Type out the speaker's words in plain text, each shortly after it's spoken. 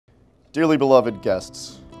Dearly beloved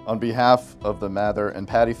guests, on behalf of the Mather and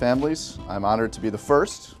Patty families, I'm honored to be the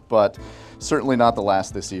first, but certainly not the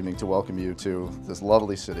last this evening to welcome you to this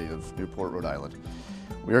lovely city of Newport, Rhode Island.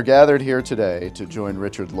 We are gathered here today to join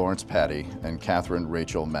Richard Lawrence Patty and Catherine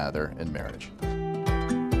Rachel Mather in marriage.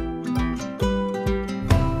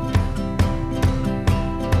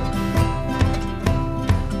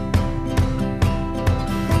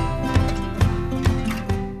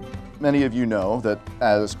 Many of you know that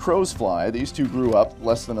as crows fly, these two grew up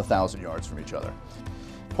less than 1,000 yards from each other.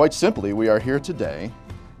 Quite simply, we are here today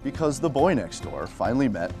because the boy next door finally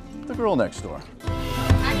met the girl next door.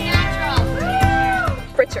 I'm natural.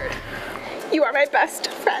 Richard, you are my best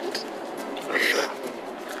friend.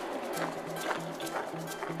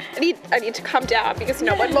 I need to calm down because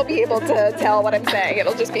no one will be able to tell what I'm saying.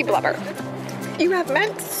 It'll just be blubber. You have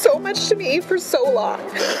meant so much to me for so long,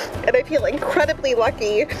 and I feel incredibly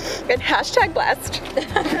lucky and #blessed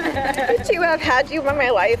to have had you in my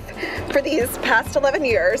life for these past 11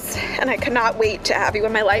 years, and I cannot wait to have you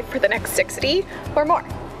in my life for the next 60 or more.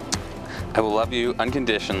 I will love you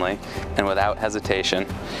unconditionally and without hesitation,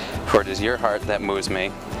 for it is your heart that moves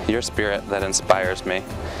me, your spirit that inspires me,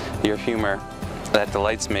 your humor that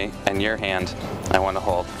delights me, and your hand I want to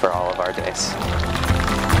hold for all of our days.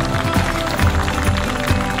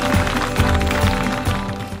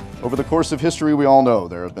 Over the course of history, we all know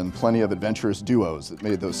there have been plenty of adventurous duos that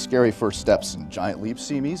made those scary first steps and giant leaps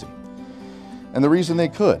seem easy. And the reason they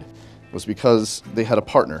could was because they had a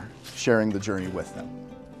partner sharing the journey with them.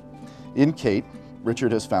 In Kate,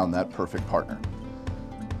 Richard has found that perfect partner.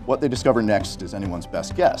 What they discover next is anyone's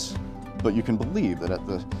best guess, but you can believe that at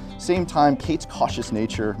the same time, Kate's cautious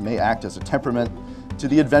nature may act as a temperament to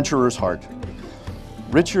the adventurer's heart.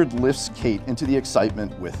 Richard lifts Kate into the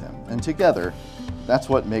excitement with him, and together, that's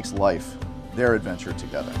what makes life their adventure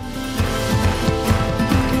together.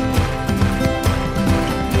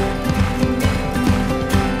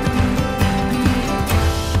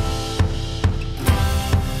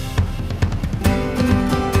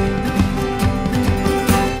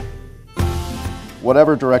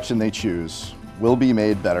 Whatever direction they choose will be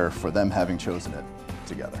made better for them having chosen it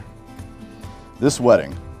together. This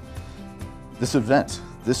wedding, this event,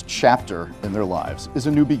 this chapter in their lives is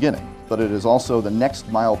a new beginning, but it is also the next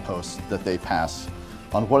milepost that they pass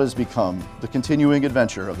on what has become the continuing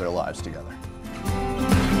adventure of their lives together.